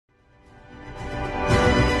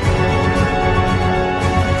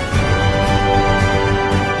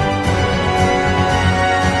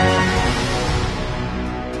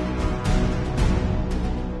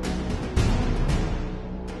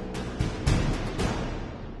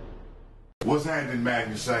What's happening,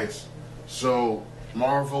 Magnus? So,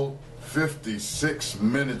 Marvel, 56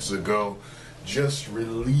 minutes ago, just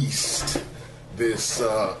released this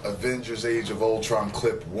Avengers Age of Ultron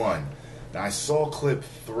clip 1. Now, I saw clip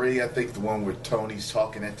 3, I think the one where Tony's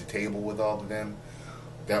talking at the table with all of them.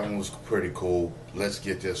 That one was pretty cool. Let's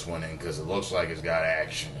get this one in, because it looks like it's got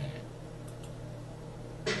action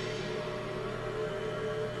in it.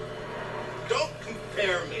 Don't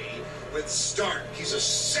compare me with Stark. He's a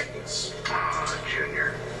sickness. Ah,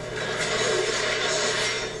 Junior.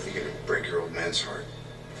 You're gonna break your old man's heart.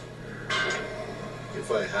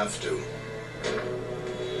 If I have to.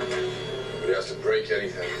 But he has to break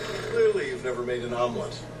anything. Clearly, you've never made an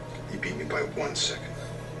omelet. He beat me by 1 second.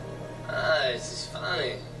 Ah, this is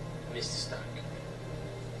funny, Mr. Stark.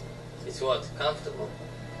 It's what? Comfortable?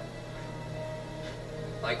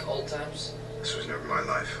 Like old times? This was never my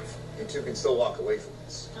life. You two can still walk away from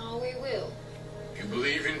this. No, we will. You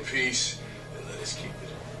believe in peace, Then let us keep it.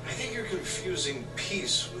 I think you're confusing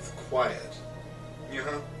peace with quiet. Yeah?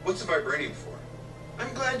 What's the vibranium for?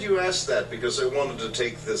 I'm glad you asked that because I wanted to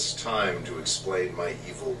take this time to explain my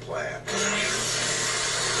evil plan.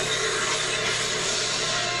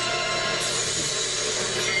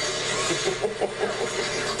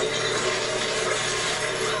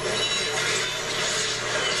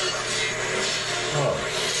 Oh,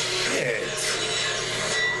 shit.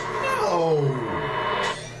 No.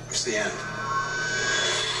 it's the end.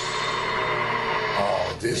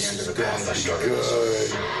 Oh, this The end is of the path I gonna be started.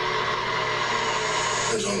 good.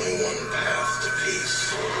 There's only one path to peace.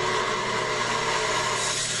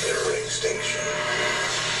 Their extinction.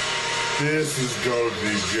 This is gonna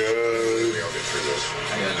be good. We'll get through this.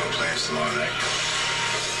 I got no plans tomorrow night.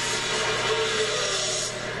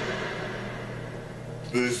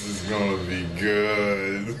 This is gonna be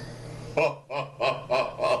good.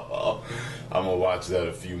 I'm gonna watch that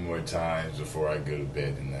a few more times before I go to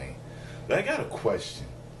bed tonight. But I got a question.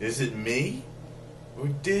 Is it me? Or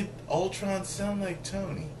did Ultron sound like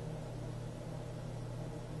Tony?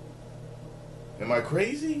 Am I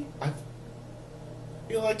crazy? I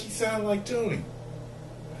feel like he sounded like Tony.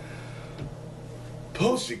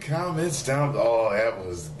 Post your comments down. Oh, that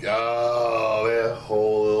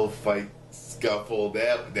whole little fight scuffle.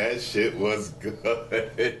 That shit was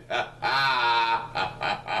good.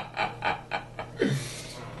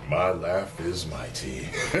 My laugh is mighty.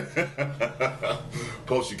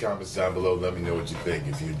 Post your comments down below. Let me know what you think.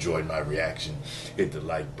 If you enjoyed my reaction, hit the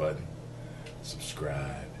like button,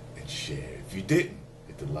 subscribe, and share. If you didn't,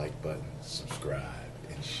 hit the like button, subscribe,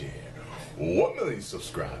 and share. 1 million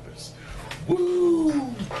subscribers. Woo!